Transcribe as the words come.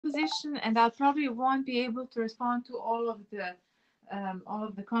position, and I probably won't be able to respond to all of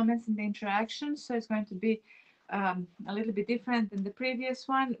the comments and the interactions. So it's going to be a little bit different than the previous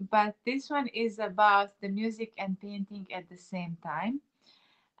one. But this one is about the music and painting at the same time.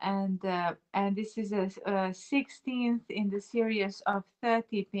 And this is a 16th in the series of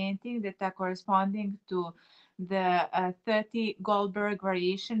 30 paintings that are corresponding to the 30 Goldberg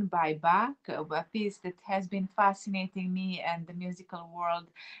variation by Bach, a piece that has been fascinating me and the musical world,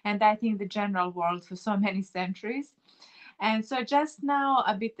 and I think the general world for so many centuries. And so just now,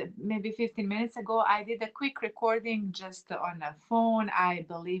 a bit, maybe 15 minutes ago, I did a quick recording just on a phone. I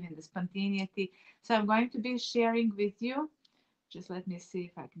believe in the spontaneity. So I'm going to be sharing with you. Just let me see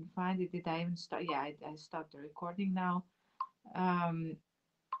if I can find it. Did I even start? Yeah, I stopped the recording now. Um,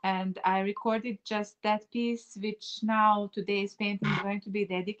 and I recorded just that piece, which now today's painting is going to be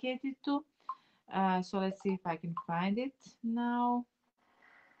dedicated to. So let's see if I can find it now.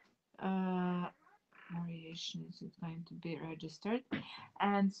 Variations is going to be registered.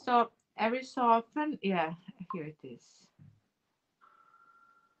 And so every so often, yeah, here it is.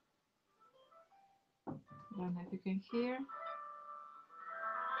 Don't know if you can hear.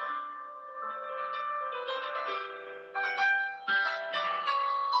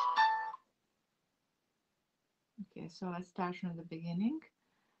 Okay, so let's start from the beginning.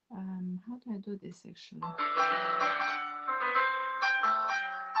 How do I do this actually?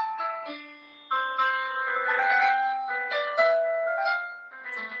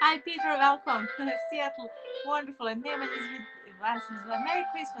 Hi, Peter. Welcome to Seattle. Wonderful. And Neyman is with glasses. Merry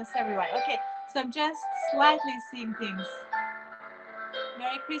Christmas, everyone. Okay, so I'm just slightly seeing things.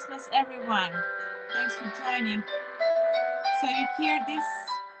 Merry Christmas, everyone. Thanks for joining. So you hear this?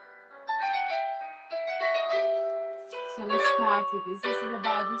 So let's start with this. This is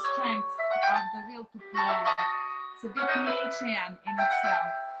about the strength of the will to power. It's a bit Nietzschean in itself.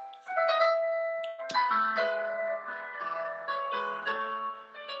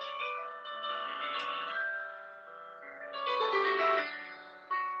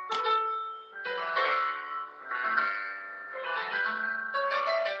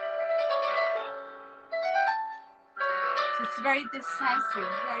 It's very decisive,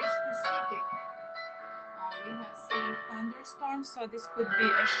 very specific. We have seen thunderstorms, so this could be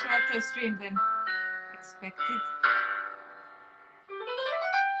a shorter stream than expected.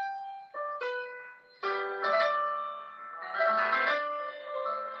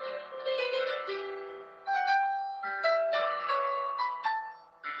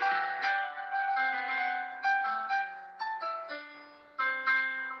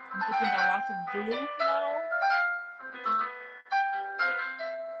 I'm putting a lot of blue now.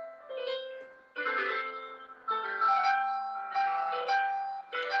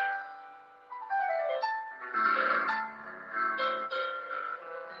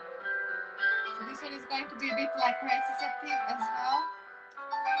 This one is going to be a bit like recitative as well.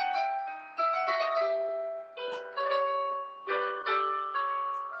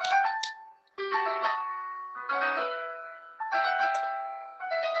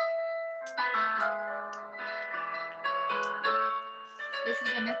 This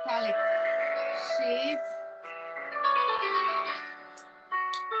is a metallic shade.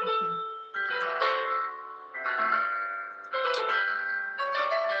 Okay.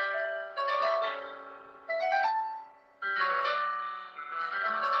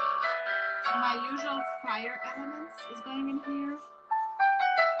 My usual fire elements is going in here.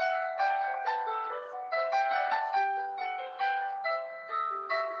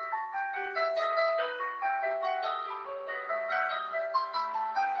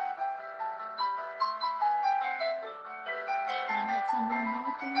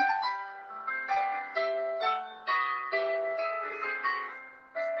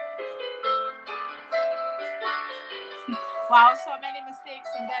 Wow, so many mistakes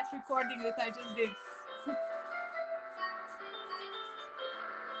in that recording that I just did.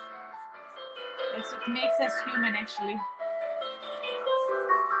 That's what makes us human, actually.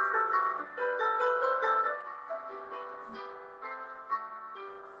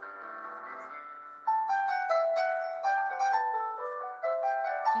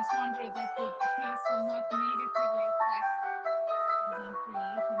 Just wonder that the piece will not negatively affect as I'm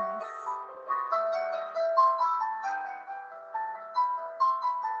creating this.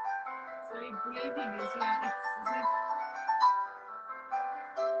 It's very breathing as well. It's as if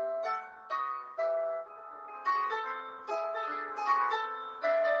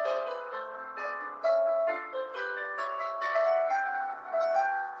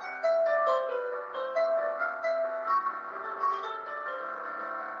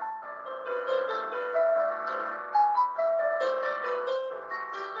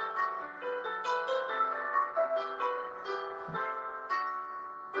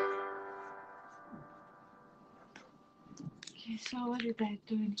So what did I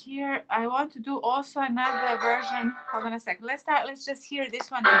do in here? I want to do also another version. Hold on a second. Let's just hear this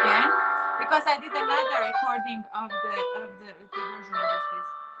one again because I did another recording of the version of this piece.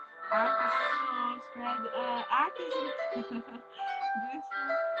 Art is so spread. Art is beautiful.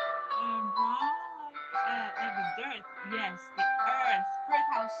 Brown like the dirt. Yes, the earth,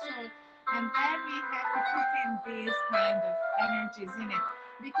 fertile soil. And then we have to put in these kind of energies in it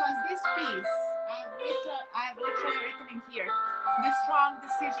because this piece I've literally written in here. The strong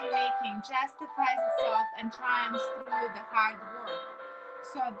decision making justifies itself and triumphs through the hard work.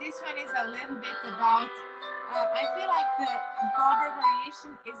 So this one is a little bit about. I feel like the Barbara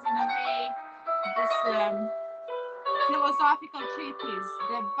variation is in a way this philosophical treatise.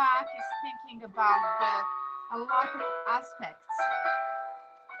 The back is thinking about a lot of aspects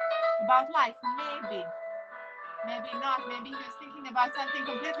about life. Maybe not. Maybe he was thinking about something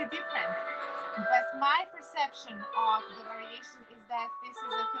completely different. But my perception of the variation is that this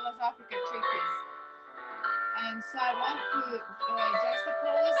is a philosophical treatise. And so I want to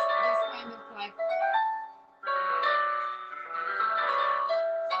juxtapose this kind of like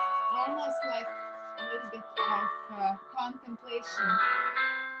almost like a little bit of contemplation.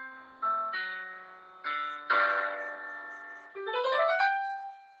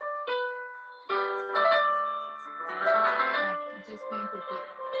 I just painted the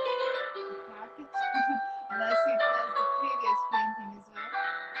carpet. Let's see if that's the previous painting as well.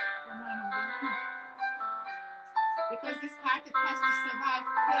 Because this carpet has to survive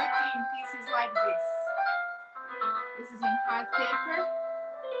 13 pieces like this. This is on hard paper.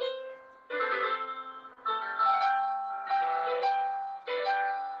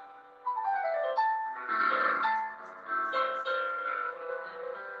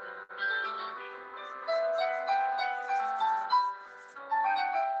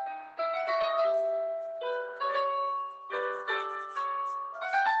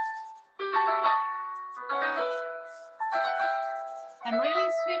 I'm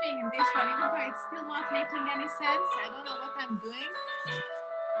really swimming in this one, even though it's still not making any sense. I don't know what I'm doing.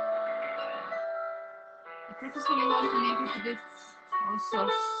 I purposefully want to make it a bit also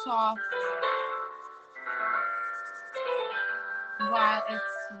soft, while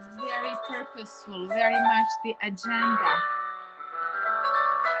it's very purposeful, very much the agenda.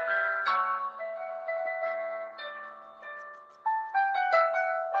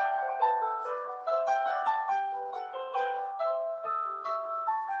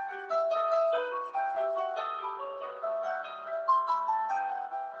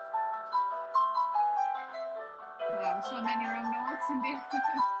 Wow, so many wrong notes in there.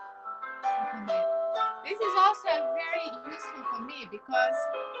 This is also very useful for me because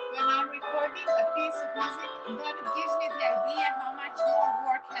when I'm recording a piece of music, then it gives me the idea how much more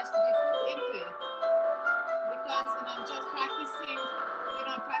work has to be put into it. Because when I'm just practicing,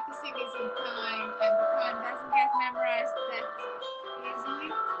 practicing is in time and the time doesn't get memorized that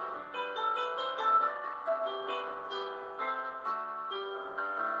easily.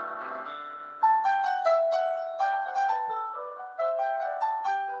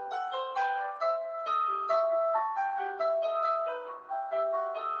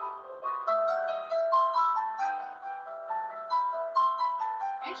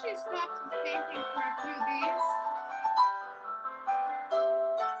 I actually stopped painting for a few days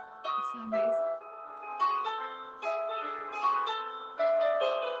for some reason.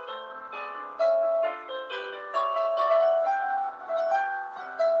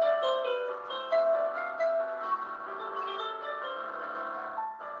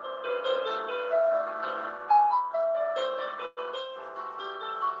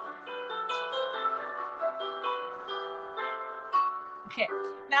 Okay,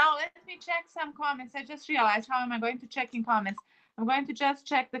 now let me check some comments. I just realized how am I going to check in comments. I'm going to just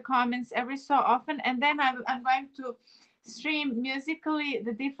check the comments every so often, and then I'm going to stream musically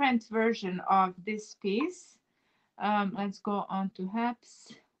the different version of this piece. Let's go on to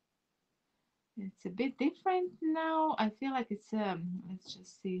Haps. It's a bit different now. I feel like it's let's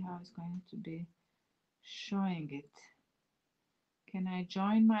just see how it's going to be showing it. Can I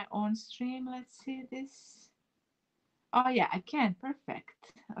join my own stream? Let's see this. Oh yeah, I can.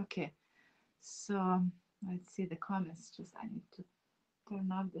 Perfect. Okay. So let's see the comments. Just I need to turn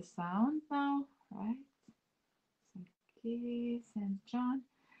off the sound now, right? Okay, St. John.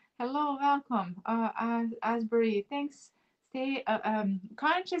 Hello, welcome. Asbury, thanks. Stay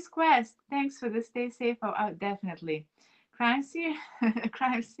Conscious Quest. Thanks for the stay safe. Definitely. Crime scene.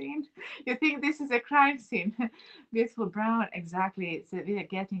 Crime scene. You think this is a crime scene? Beautiful brown. Exactly. It's we are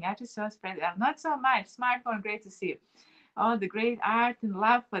getting actually so spread. Not so much. Smartphone. Great to see you. Oh, the great art and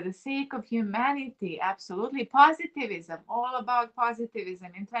love for the sake of humanity. Absolutely. Positivism, all about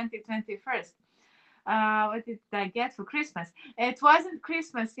positivism in 2021. What did I get for Christmas? It wasn't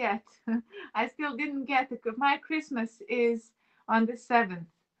Christmas yet. I still didn't get it. My Christmas is on the 7th.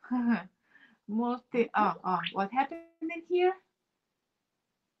 What happened in here?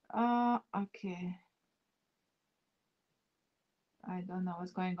 Okay. I don't know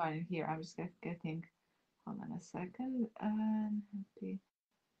what's going on in here. I'm just getting, hold on a second. Happy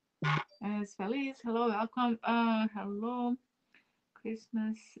as Feliz. Hello, welcome. Hello.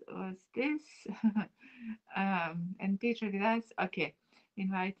 Christmas was this. And Peter did that. Okay.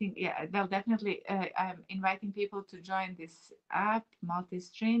 Inviting, yeah, well, definitely. I'm inviting people to join this app,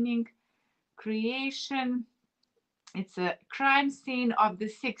 multi-streaming creation. It's a crime scene of the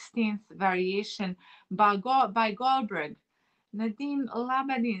 16th variation by Goldberg. Nadine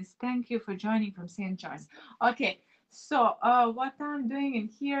Labadins, thank you for joining from St. John's. Okay, so what I'm doing in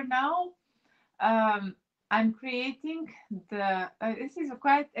here now, um, I'm creating this is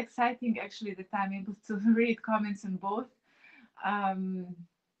quite exciting actually that I'm able to read comments on both. Um,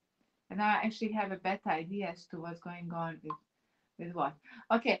 and I actually have a better idea as to what's going on with what.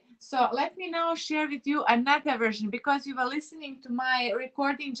 Okay, so let me now share with you another version because you were listening to my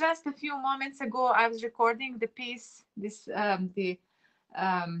recording just a few moments ago. I was recording the piece, um, the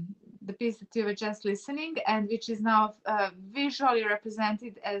piece that you were just listening, and which is now visually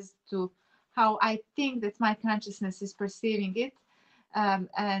represented as to how I think that my consciousness is perceiving it,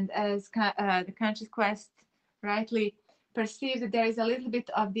 and as the conscious quest rightly perceived, that there is a little bit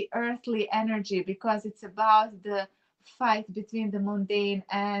of the earthly energy because it's about the fight between the mundane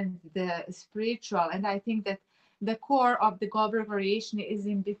and the spiritual. And I think that the core of the Goldberg variation is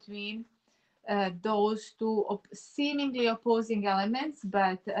in between those two seemingly opposing elements.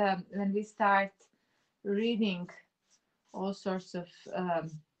 But when we start reading all sorts of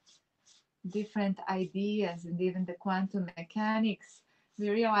different ideas and even the quantum mechanics, we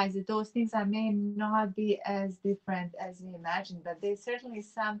realize that those things are may not be as different as we imagine, but they certainly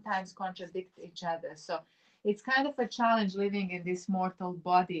sometimes contradict each other. So it's kind of a challenge living in this mortal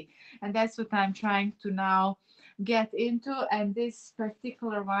body. And that's what I'm trying to now get into. And this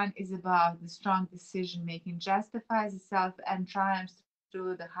particular one is about the strong decision making justifies itself and triumphs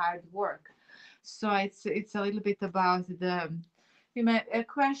through the hard work. So it's a little bit about the a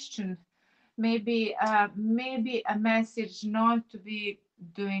question, maybe a message not to be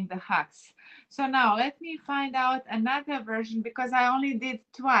doing the hacks. So now let me find out another version because I only did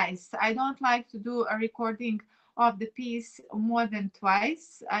twice. I don't like to do a recording of the piece more than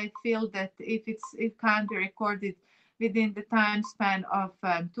twice. I feel that if it can't be recorded within the time span of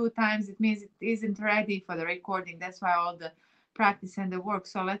 2 times, it means it isn't ready for the recording. That's why all the practice and the work.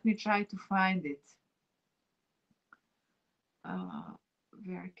 So let me try to find it. uh,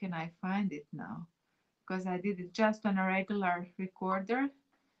 where can I find it now? Because I did it just on a regular recorder,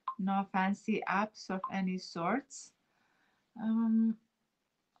 no fancy apps of any sorts. Um,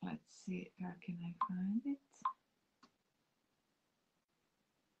 let's see, where can I find it?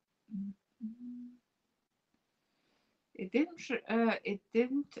 Mhm. It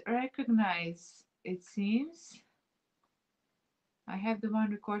didn't recognize, it seems. I have the one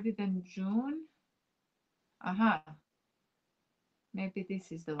recorded in June. Aha, maybe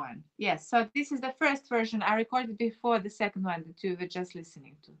this is the one. Yes, so this is the first version I recorded before the second one that you were just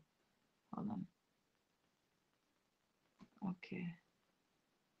listening to. Hold on. Okay,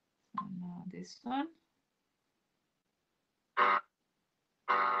 so now this one.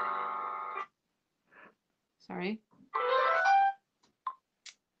 Sorry.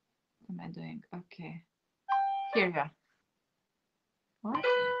 What am I doing? Okay. Here you are. What?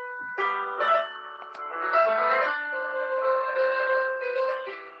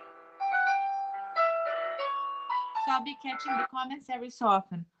 So I'll be catching the comments every so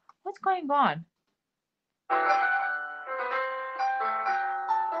often. What's going on?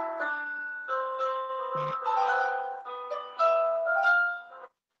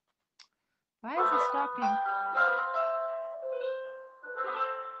 Why is it stopping?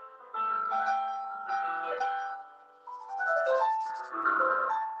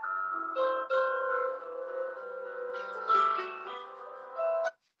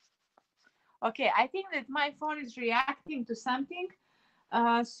 Okay, I think that my phone is reacting to something.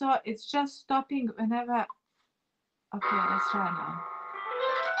 So it's just stopping whenever. Okay, let's try now.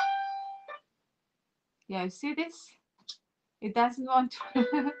 Yeah, you see this? It doesn't want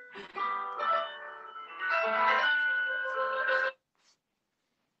to.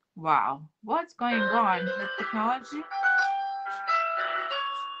 Wow, what's going on with technology?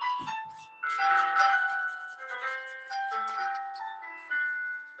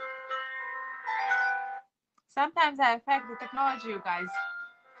 sometimes I affect the technology, you guys,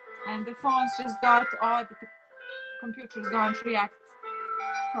 and the phones just don't, or the computers don't react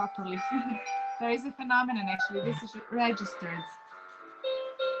properly. There is a phenomenon actually. This is registered.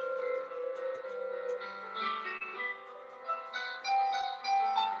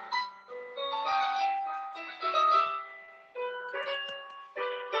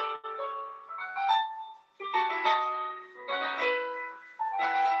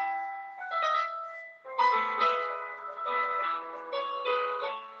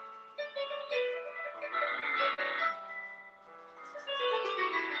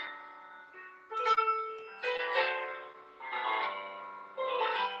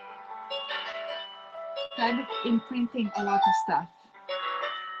 Kind of imprinting a lot of stuff,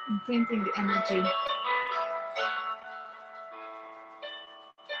 imprinting the energy.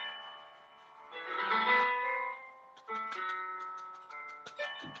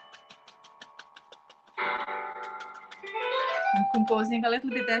 I'm composing a little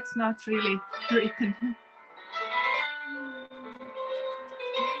bit that's not really written.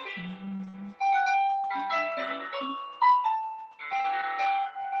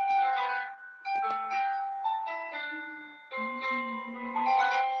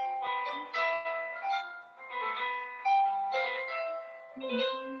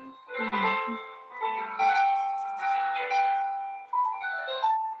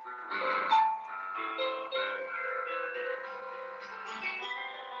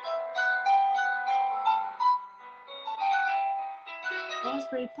 Oh, it's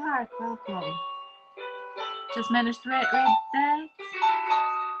very dark. Welcome. Just managed to read that.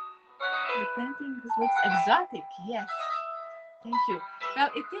 The painting looks exotic. Yes. Thank you. Well,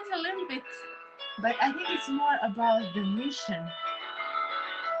 it is a little bit, but I think it's more about the mission.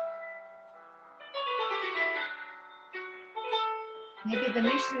 Maybe the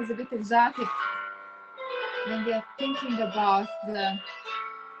mission is a bit exotic when we are thinking about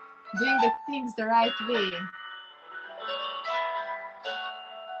doing the things the right way.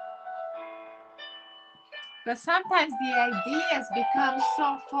 But sometimes the ideas become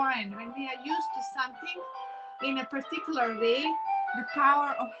so foreign when we are used to something in a particular way, the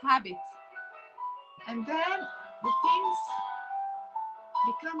power of habit. And then the things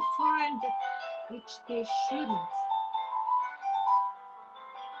become foreign, which they shouldn't.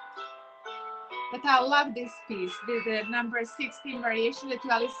 But I love this piece, the number 16 variation that you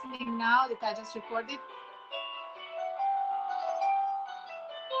are listening now, that I just recorded.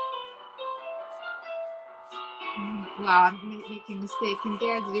 Wow, I'm making a mistake in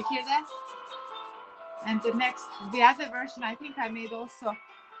there. Did you hear that? And the other version, I think I made also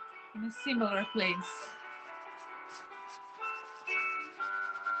in a similar place.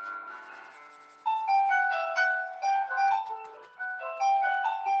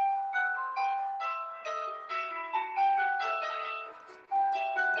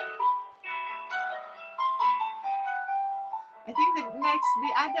 I think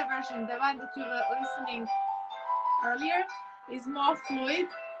the other version, the one that you were listening earlier, is more fluid,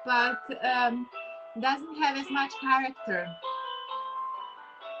 but doesn't have as much character.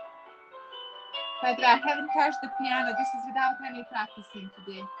 But I haven't touched the piano. This is without any practicing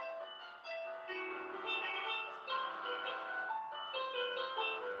today.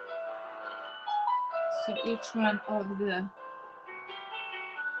 So each one of the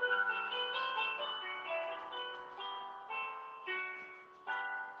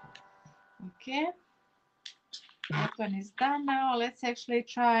okay, that one is done now. Let's actually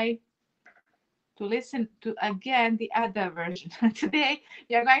try to listen to again the other version. Today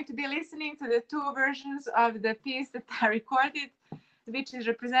we are going to be listening to the two versions of the piece that I recorded, which is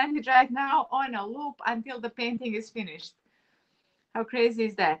represented right now on a loop until the painting is finished. How crazy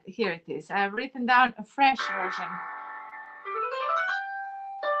is that? Here it is. I have written down a fresh version.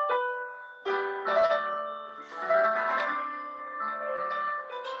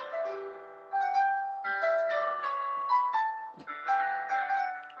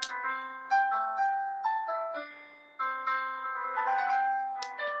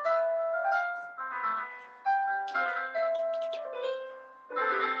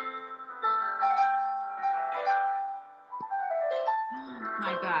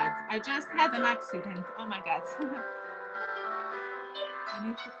 My God, I just had an accident. Oh my God. I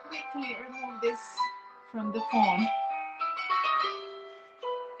need to quickly remove this from the phone.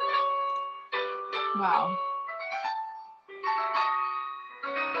 Wow.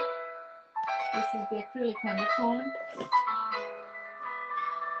 This is the acrylic on the phone.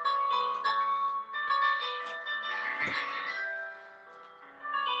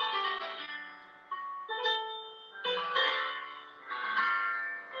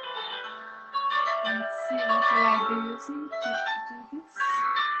 Let's see what shall I be using to do this?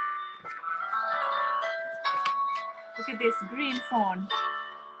 Look at this green phone.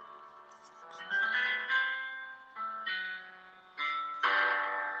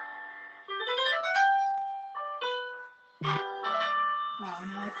 Wow,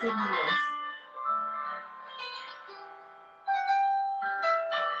 now it's even worse.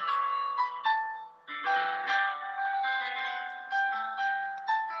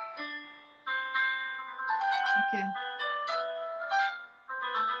 Okay.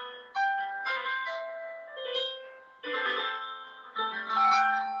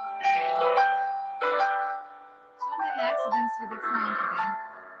 So many accidents with the phone today.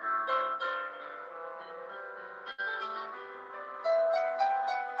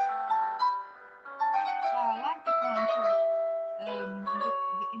 I like the contour,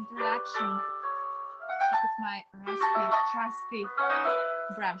 the interaction with my rusty, trusty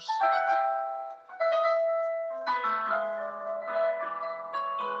brush.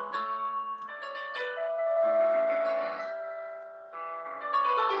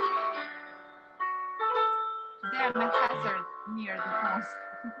 Today I'm a hazard near the phones.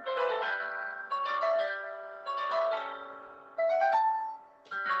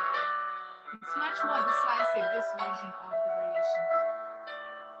 It's much more decisive, this version of the variation.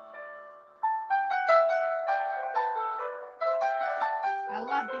 I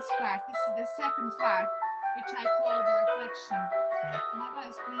love this part. This is the second part, which I call the reflection. And I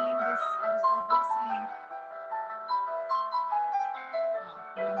was playing this, I was listening.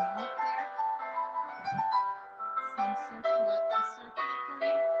 Going out there. Some circulatory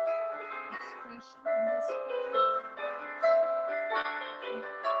expression in this part.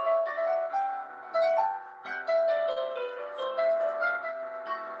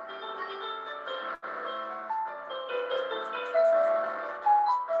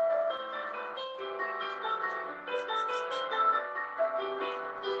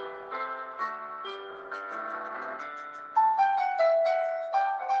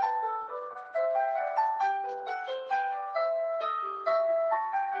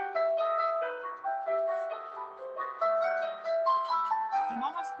 I'm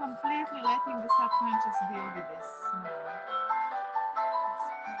almost completely letting the subconscious deal with this now.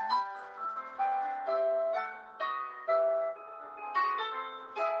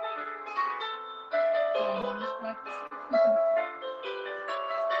 I'm almost practicing.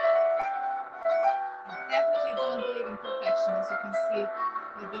 I definitely don't believe in perfection, as you can see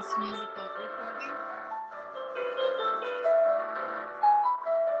with this musical recording.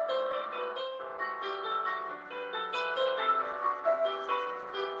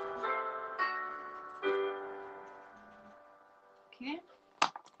 Okay.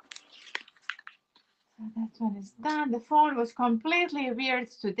 So that one is done. The phone was completely weird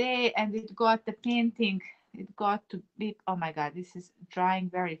today and it got the painting. It got to be, oh my God, this is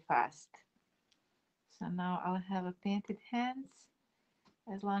drying very fast. So now I'll have a painted hands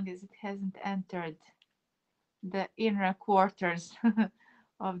as long as it hasn't entered the inner quarters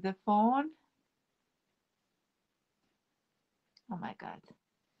of the phone. Oh my God,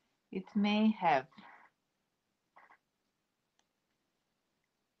 it may have.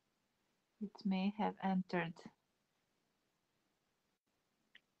 It may have entered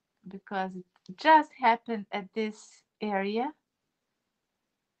because it just happened at this area.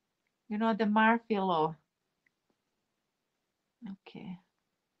 You know, the Murphy law. Okay.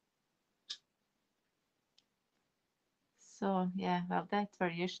 So yeah, well, that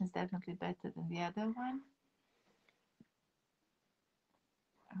variation is definitely better than the other one.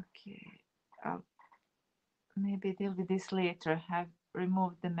 Okay, I'll maybe deal with this later. I've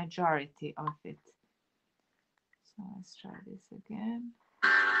removed the majority of it. So let's try this again.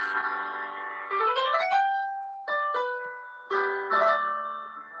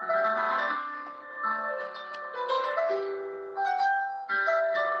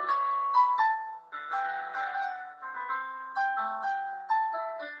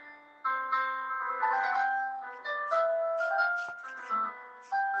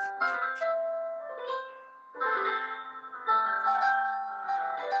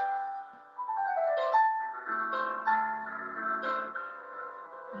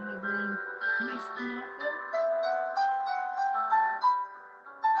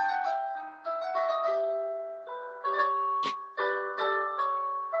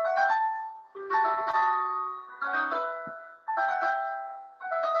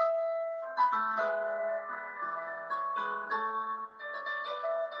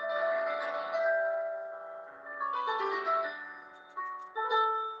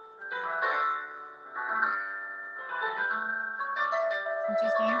 I'm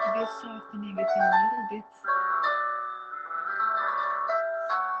just going to be softening it a little bit.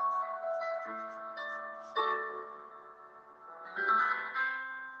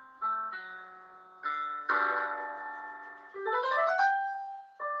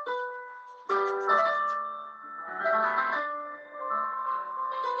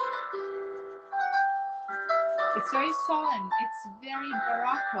 It's very solemn. It's very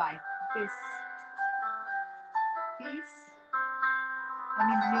baroque-like, this piece. I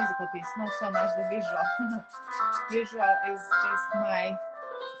mean, the musical piece, not so much the visual. Visual is just my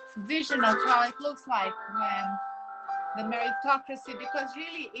vision of how it looks like when the meritocracy, because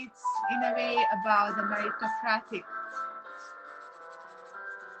really it's in a way about the meritocratic.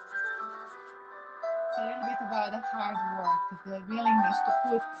 It's a little bit about the hard work, the willingness to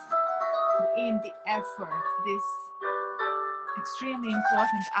put in the effort, this extremely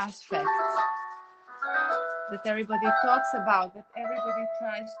important aspect that everybody talks about, but everybody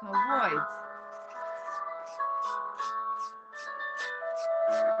tries to avoid.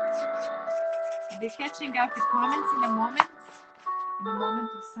 I'll be catching up with comments in a moment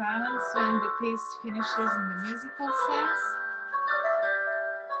of silence when the piece finishes in the musical sense.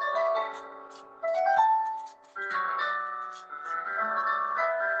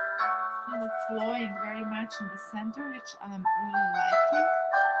 Kind of flowing very much in the center, which I'm really liking.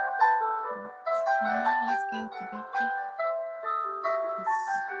 Now let's get a bit of this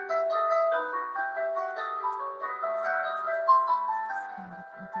kind of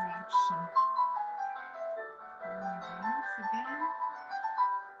interaction. Once again.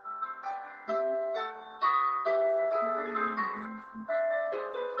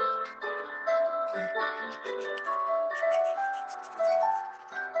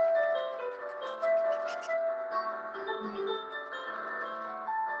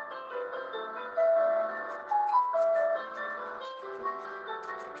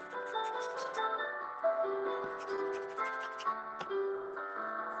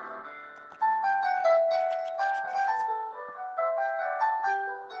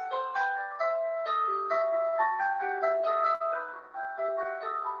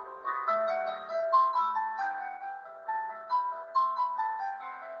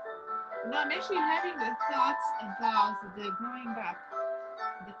 No, I'm actually having the thoughts about the growing up,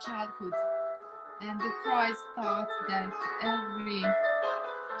 the childhood, and the Freud thought that every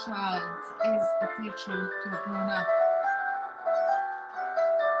child is a teacher to a grown up.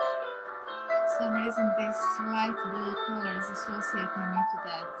 For some reason, this light blue color is associating me to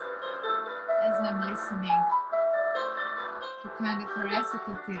that as I'm listening to kind of a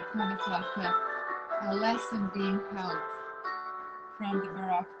recitative, kind of like a lesson being held from the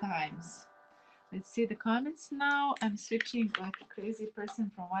Baroque times. Let's see the comments now. I'm switching like a crazy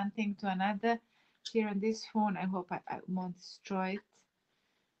person from one thing to another here on this phone. I hope I won't destroy it.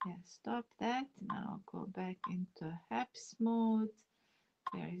 Yeah, stop that. Now go back into HAPS mode.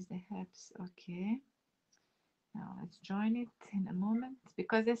 Where is the HAPS? Okay. Now let's join it in a moment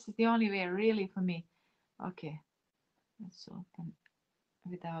because this is the only way really for me. Okay. Let's open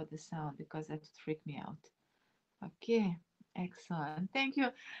without the sound because that would freak me out. Okay. Excellent. Thank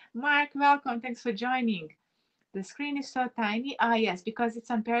you. Mark, welcome. Thanks for joining. The screen is so tiny. Ah, yes, because it's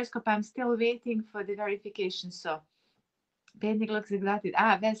on Periscope. I'm still waiting for the verification. So, painting looks excited.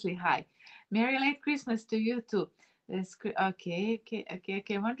 Ah, Wesley, hi. Merry late Christmas to you too. Okay.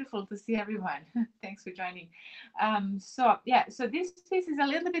 Wonderful to see everyone. Thanks for joining. So this piece is a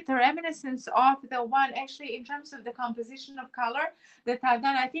little bit a reminiscence of the one actually in terms of the composition of color that I've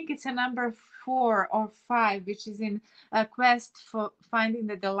done. I think it's a number 4 or 5, which is in a quest for finding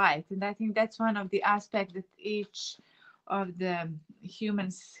the delight. And I think that's one of the aspects that each of the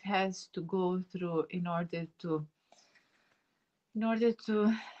humans has to go through in order to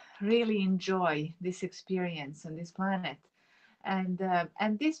really enjoy this experience on this planet. And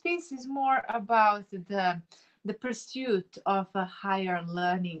this piece is more about the pursuit of a higher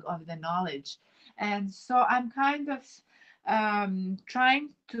learning of the knowledge. And so I'm kind of trying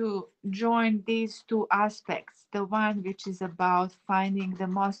to join these two aspects, the one which is about finding the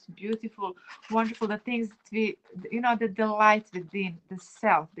most beautiful, wonderful, the things that the delight within the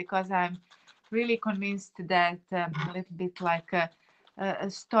self, because I'm really convinced that a little bit like a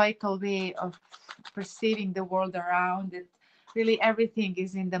stoical way of perceiving the world around it. Really, everything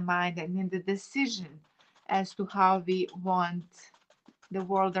is in the mind and in the decision as to how we want the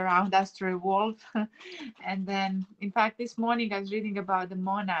world around us to revolve. And then, in fact, this morning I was reading about the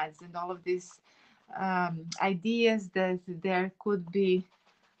monads and all of these ideas that there could be.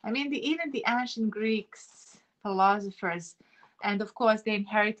 I mean, even the ancient Greeks philosophers, and of course, they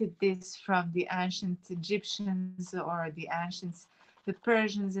inherited this from the ancient Egyptians or the ancients, the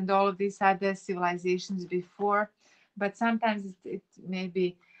Persians, and all of these other civilizations before. But sometimes it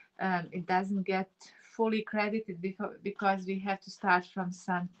maybe it doesn't get fully credited because we have to start from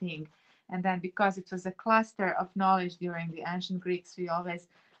something. And then because it was a cluster of knowledge during the ancient Greeks, we always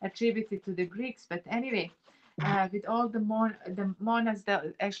attribute it to the Greeks. But anyway, with all the monads,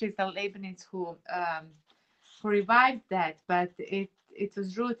 actually it's the Leibniz who revived that, but it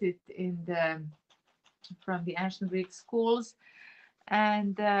was rooted in the from the ancient Greek schools,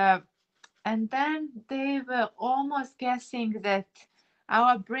 and then they were almost guessing that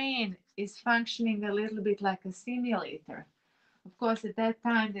our brain is functioning a little bit like a simulator. Of course, at that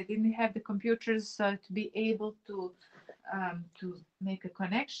time they didn't have the computers, so to be able to make a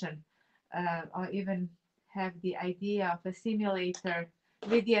connection, or even have the idea of a simulator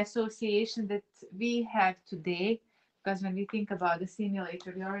with the association that we have today. Because when we think about the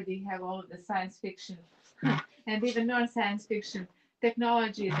simulator, we already have all of the science fiction and even non-science fiction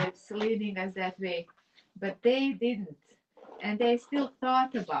technology that's leading us that way. But they didn't, and they still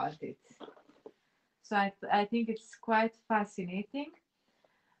thought about it. So I think it's quite fascinating.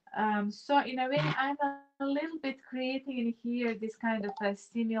 So in a way, I'm a little bit creating in here this kind of a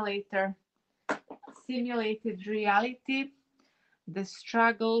simulated reality, the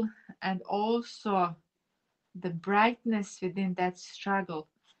struggle, and also the brightness within that struggle.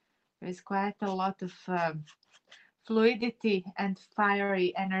 There's quite a lot of fluidity and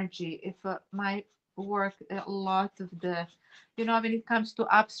fiery energy. If my work, a lot of the, when it comes to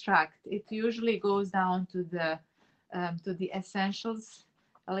abstract, it usually goes down to the essentials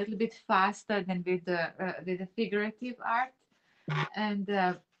a little bit faster than with the figurative art, and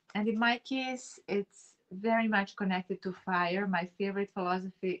uh, and in my case, it's very much connected to fire. My favorite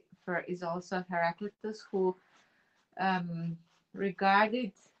philosopher is also Heraclitus, who um,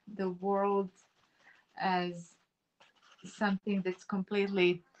 regarded the world as something that's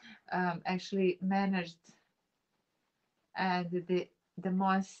completely actually managed, and the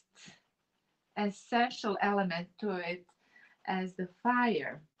most essential element to it as the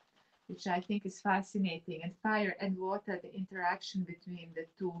fire, which I think is fascinating. And fire and water, the interaction between the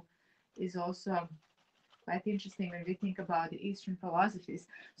two is also quite interesting when we think about the Eastern philosophies.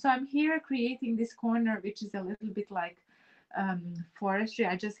 So I'm here creating this corner, which is a little bit like forestry.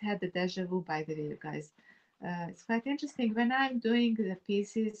 I just had the deja vu, by the way, you guys. It's quite interesting when I'm doing the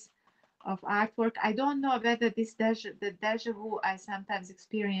pieces of artwork. I don't know whether the deja vu I sometimes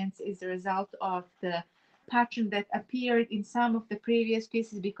experience is the result of the pattern that appeared in some of the previous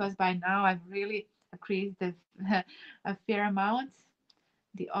pieces, because by now I've really created a fair amount.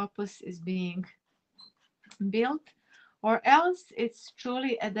 The opus is being built, or else it's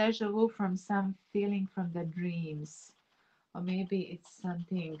truly a deja vu from some feeling from the dreams, or maybe it's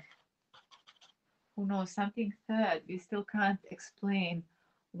something, who knows, something third. We still can't explain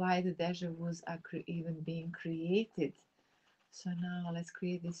why the deja vus are even being created. So now let's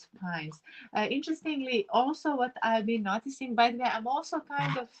create these spines. Interestingly, also what I've been noticing, by the way, I'm also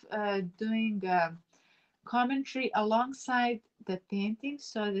kind of doing commentary alongside the painting,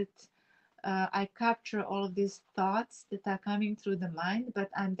 so that I capture all of these thoughts that are coming through the mind, but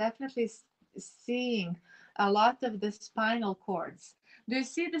I'm definitely seeing a lot of the spinal cords. Do you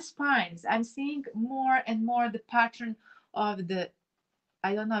see the spines? I'm seeing more and more the pattern of the,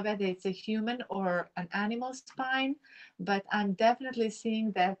 I don't know whether it's a human or an animal spine, but I'm definitely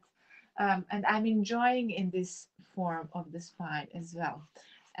seeing that, and I'm enjoying in this form of the spine as well.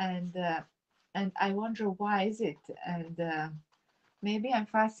 And I wonder why is it? And maybe I'm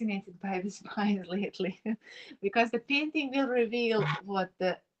fascinated by the spines lately, because the painting will reveal what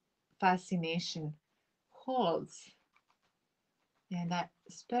the fascination holds. And I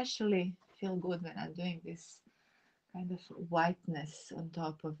especially feel good when I'm doing this kind of whiteness on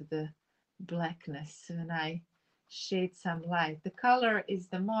top of the blackness, when I shade some light. The color is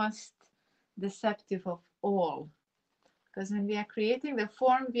the most deceptive of all, because when we are creating the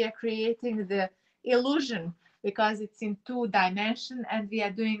form, we are creating the illusion, because it's in 2 dimensions, and we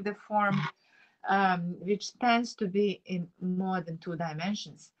are doing the form which tends to be in more than 2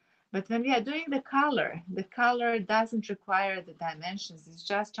 dimensions. But when we are doing the color doesn't require the dimensions. It's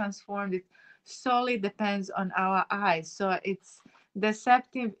just transformed. It solely depends on our eyes. So it's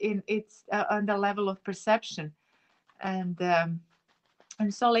deceptive in its on the level of perception. And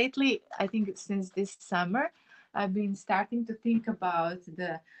so lately, I think since this summer, I've been starting to think about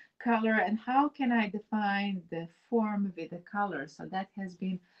the color and how can I define the form with the color. So that has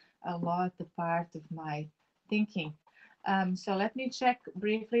been a lot a part of my thinking. So let me check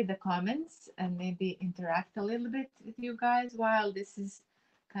briefly the comments and maybe interact a little bit with you guys while this is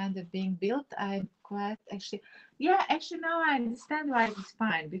kind of being built. I'm quite actually, yeah, actually now I understand why it's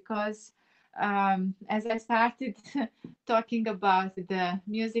fine, because as I started talking about the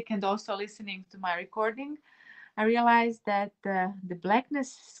music and also listening to my recording, I realized that the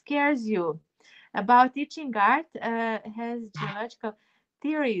blackness scares you. About teaching art has geological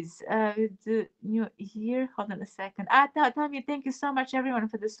theories. With the new here, hold on a second. Tommy, thank you so much, everyone,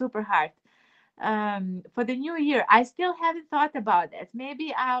 for the super heart. for the new year. I still haven't thought about it.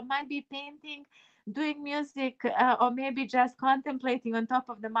 Maybe I might be painting, doing music, or maybe just contemplating on top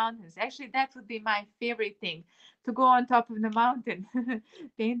of the mountains. Actually, that would be my favorite thing, to go on top of the mountain.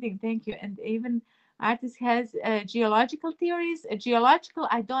 Painting, thank you. And even artist has geological theories. Geological,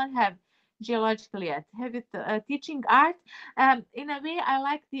 I don't have geological yet. Have it teaching art. In a way, I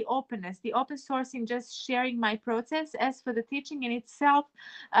like the openness, the open sourcing, just sharing my process. As for the teaching in itself,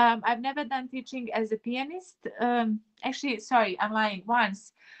 I've never done teaching as a pianist. Actually, sorry, I'm lying.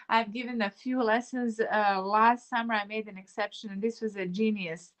 Once I've given a few lessons. Last summer, I made an exception, and this was a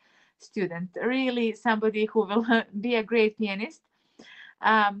genius student, really somebody who will be a great pianist.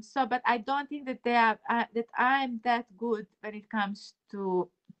 But I don't think that that I'm that good when it comes to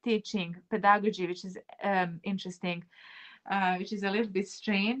teaching pedagogy, which is interesting, which is a little bit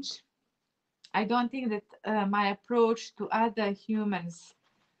strange. I don't think that my approach to other humans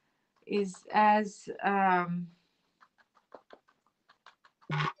is as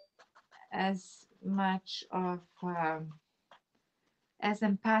much of as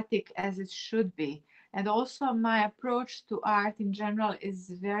empathic as it should be. And also, my approach to art in general is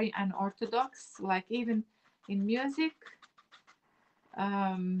very unorthodox. Like even in music,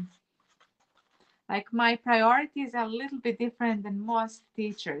 um, like my priorities are a little bit different than most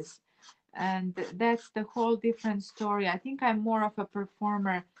teachers, and that's the whole different story. I think I'm more of a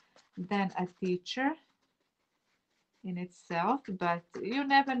performer than a teacher in itself, but you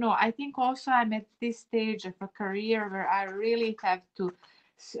never know. I think also I'm at this stage of a career where I really have to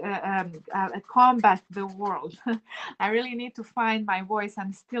combat the world. I really need to find my voice.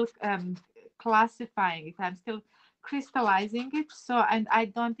 I'm still classifying it. I'm still crystallizing it. So, and I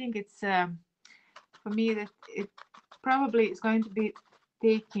don't think it's for me that it probably is going to be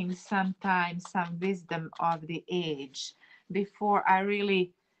taking some time, some wisdom of the age before I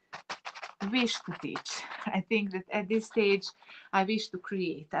really wish to teach. I think that at this stage I wish to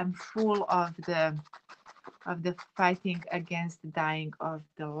create. I'm full of the fighting against the dying of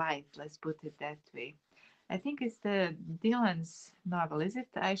the light. Let's put it that way. I think it's the Dylan's novel. Is it?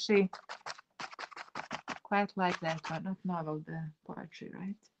 I actually quite like that one. Not novel, the poetry,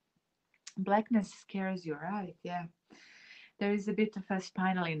 right? Blackness scares you, right? Yeah. There is a bit of a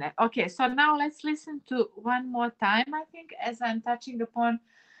spinal in that. Okay, so now let's listen to one more time, I think, as I'm touching upon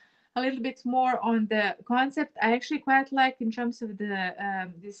a little bit more on the concept. I actually quite like in terms of the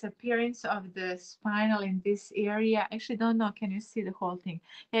disappearance of the spinal in this area. I actually don't know. Can you see the whole thing?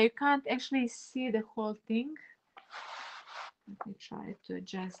 Yeah, you can't actually see the whole thing. Let me try to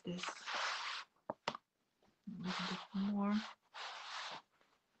adjust this a little bit more.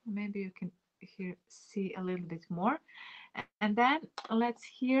 Maybe you can see a little bit more. And then let's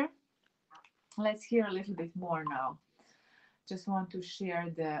hear a little bit more now. Just want to share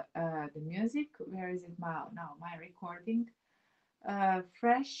the music. Where is it now? My recording.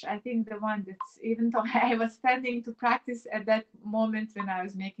 Fresh. I think the one that's, even though I was standing to practice at that moment when I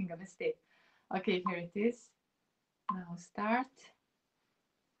was making a mistake. Okay, here it is. Now start.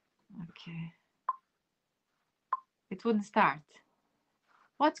 Okay. It wouldn't start.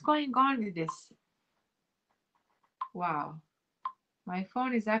 What's going on with this? Wow. My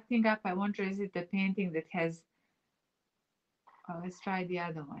phone is acting up. I wonder, is it the painting that has... Oh, let's try the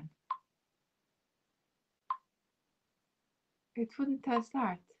other one. It wouldn't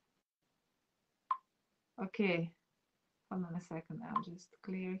start. Okay. Hold on a second. I'll just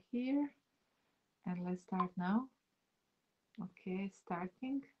clear here. And let's start now. Okay,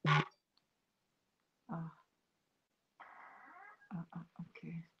 starting. Oh,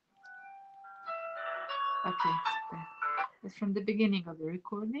 okay. Okay, it's from the beginning of the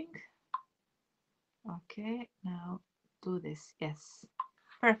recording. Okay, now do this. Yes,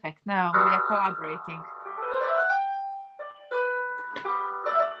 perfect. Now we are collaborating.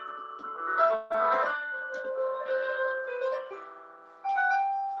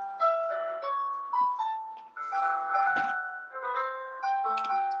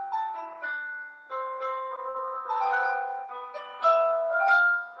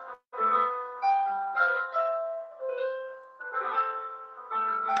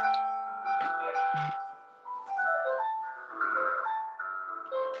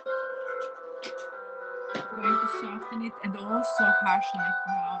 Going to soften it and also harshen it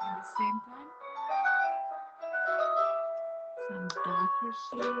now at the same time. Some darker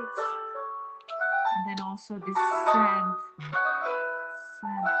shades. And then also this sand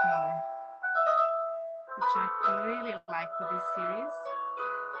color, which I really like for this series.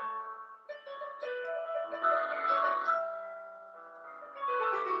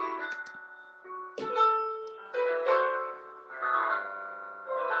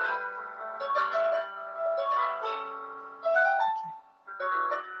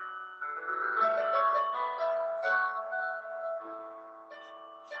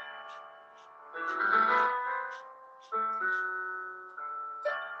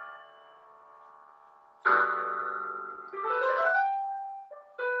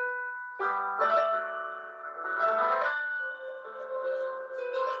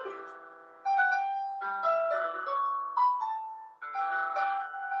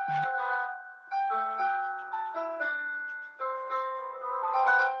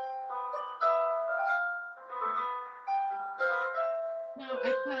 Now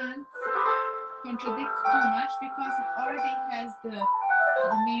I can't contradict too much because it already has the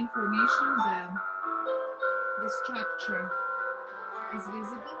main formation, the structure is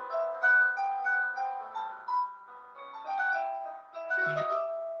visible.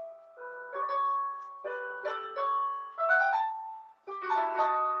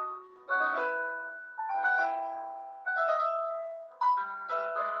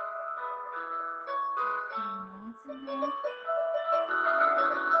 What's in there?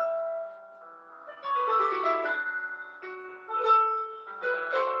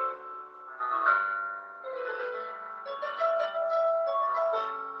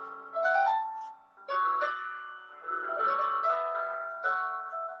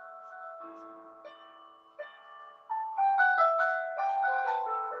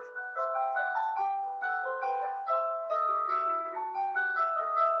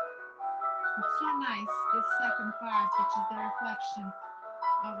 It's so nice, this second part, which is the reflection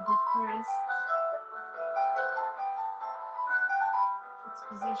of the first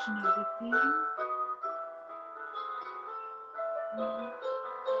exposition of the theme.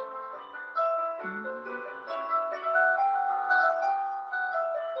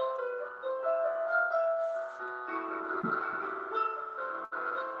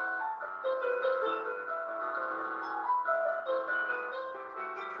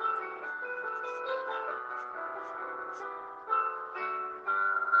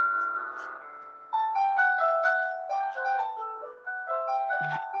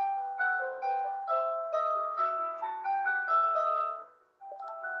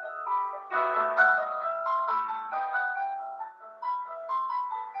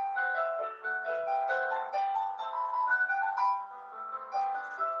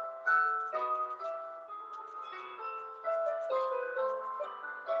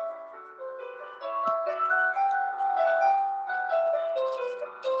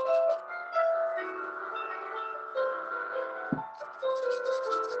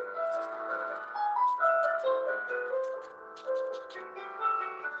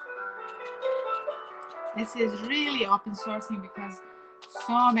 This is really open sourcing because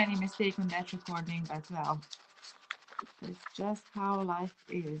so many mistakes on that recording, but well, it's just how life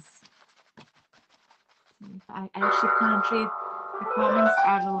is. If I actually can't read the comments,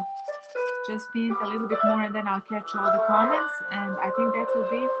 I will just paint a little bit more and then I'll catch all the comments. And I think that will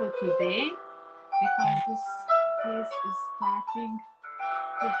be for today because this piece is starting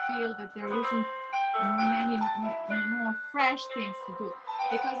to feel that there isn't many more fresh things to do.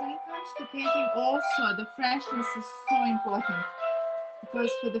 Because when it comes to painting also, the freshness is so important.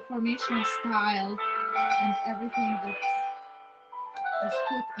 Because for the formation of style and everything that is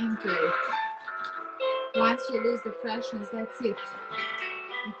put into it, once you lose the freshness, that's it.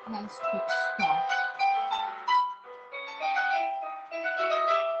 It has to stop.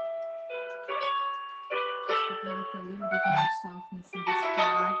 Just to give it a little bit more softness in this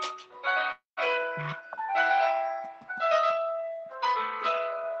part.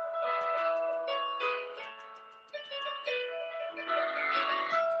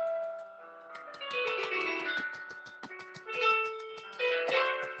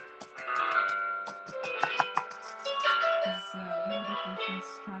 There's a little bit of a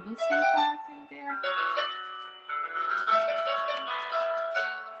struggle part in there.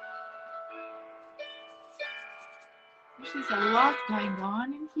 There's a lot going on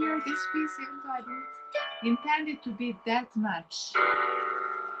in here. This piece, even though I didn't intend it to be that much.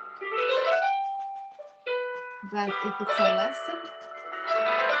 But if it's a lesson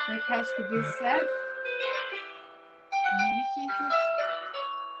that has to be said, communicated,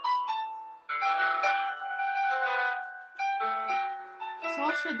 it's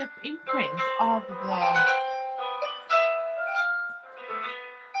also the imprint of the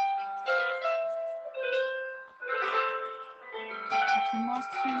most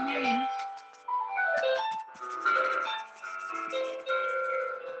humane.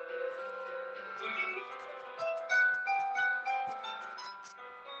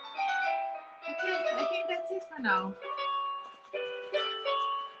 Okay, I think that's it for now.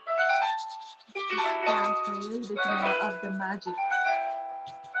 Just start a little bit more of the magic.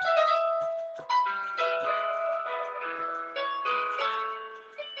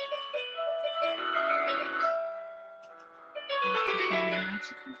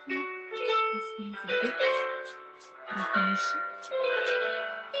 This needs a bit definition.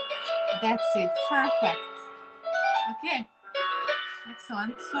 That's it. Perfect. Okay.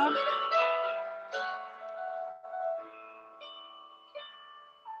 Excellent. So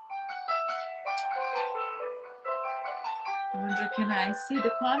I wonder, can I see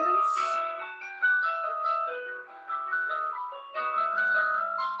the comments?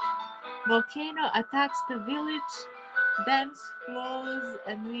 Volcano attacks the village, then flows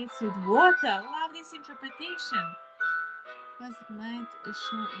and meets with water. Love this interpretation. Was it meant to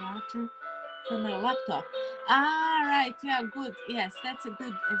show water from a laptop? Ah, right. Yeah, good. Yes, that's a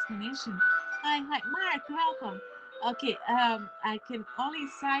good explanation. Hi, Mark. Welcome. Okay. I can only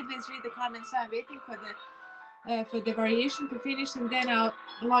sideways read the comments. So I'm waiting for the variation to finish, and then I'll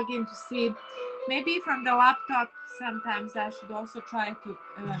log in to see. Maybe from the laptop. Sometimes I should also try to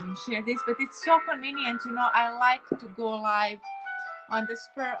share this, but it's so convenient. I like to go live on the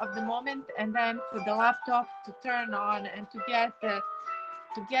spur of the moment, and then for the laptop to turn on and to get it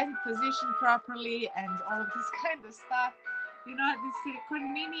positioned properly and all of this kind of stuff. This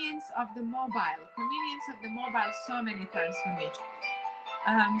convenience of the mobile so many times for me.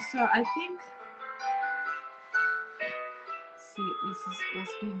 So I think, see, this is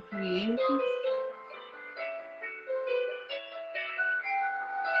what's being created.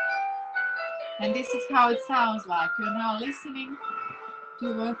 And this is how it sounds like. You're now listening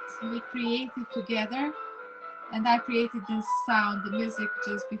to what we created together. And I created this sound, the music,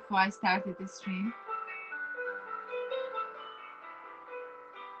 just before I started the stream.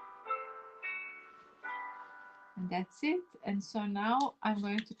 And that's it. And so now I'm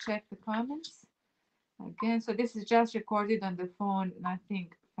going to check the comments again. So this is just recorded on the phone,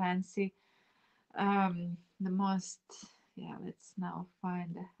 nothing fancy. The most, yeah, let's now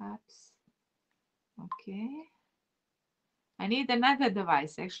find the apps. Okay. I need another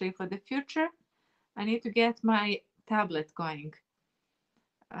device actually for the future. I need to get my tablet going.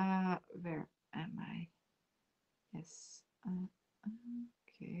 Where am I? Yes.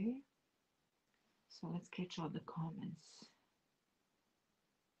 Okay. So let's catch all the comments.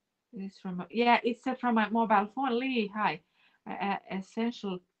 It's from, yeah, it's from my mobile phone. Lee, hi.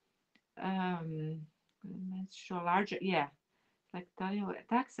 Essential, let's show larger, yeah. Like telling you,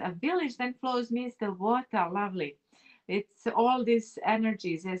 attacks a village, then flows means the water. Lovely. It's all these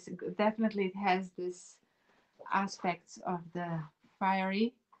energies. Yes, definitely it has this aspects of the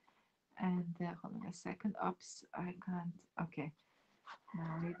fiery. And hold on a second. Oops, I can't. Okay.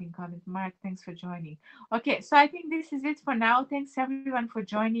 Now reading comment. Mark, thanks for joining. Okay, so I think this is it for now. Thanks everyone for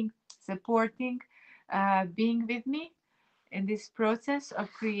joining, supporting, being with me in this process of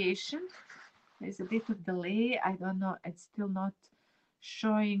creation. There's a bit of delay. I don't know. It's still not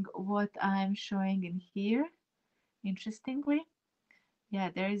showing what I'm showing in here. Interestingly, yeah,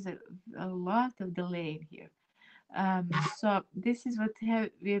 there is a lot of delay in here. So this is what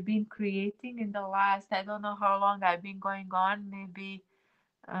we've been creating in the last. I don't know how long I've been going on. Maybe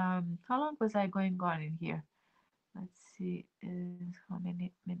how long was I going on in here? Let's see, how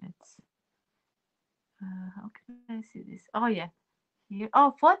many minutes? How can I see this? Oh yeah, here.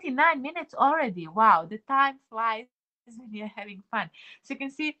 Oh, 49 minutes already. Wow, the time flies when you're having fun. So you can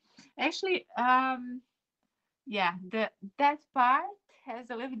see, actually, yeah, that part has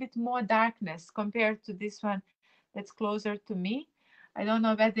a little bit more darkness compared to this one that's closer to me. I don't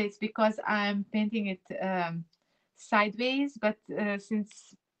know whether it's because I'm painting it sideways, but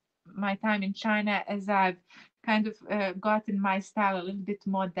since my time in China, as I've kind of gotten my style a little bit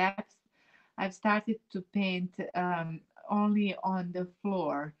more depth, I've started to paint only on the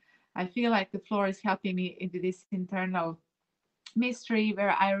floor. I feel like the floor is helping me into this internal mystery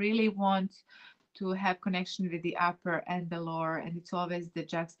where I really want to have connection with the upper and the lower, and it's always the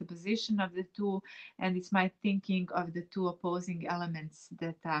juxtaposition of the two, and it's my thinking of the two opposing elements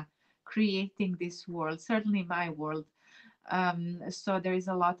that are creating this world, certainly my world. So there is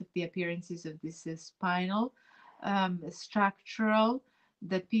a lot of the appearances of this spinal, structural.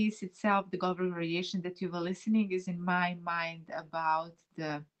 The piece itself, the global variation that you were listening, is in my mind about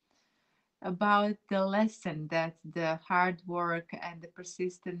the lesson that the hard work and the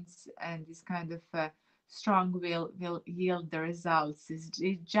persistence and this kind of strong will yield the results.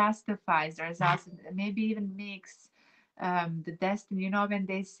 It justifies the results and maybe even makes the destiny. When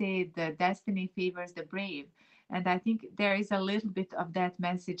they say the destiny favors the brave. And I think there is a little bit of that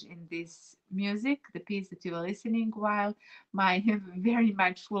message in this music, the piece that you were listening while my very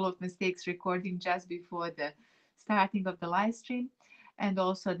much full of mistakes recording just before the starting of the live stream, and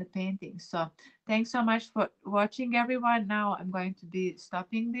also the painting. So thanks so much for watching, everyone. Now I'm going to be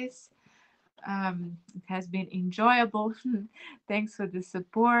stopping this. It has been enjoyable. Thanks for the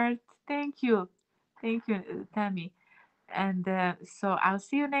support. Thank you. Thank you, Tammy. And so I'll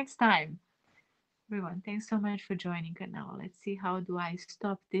see you next time. Everyone, thanks so much for joining. And now let's see, how do I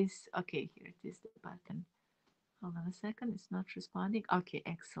stop this? Okay, here it is, the button. Hold on a second, it's not responding. Okay,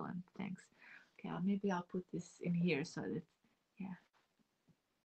 excellent, thanks. Okay, maybe I'll put this in here so that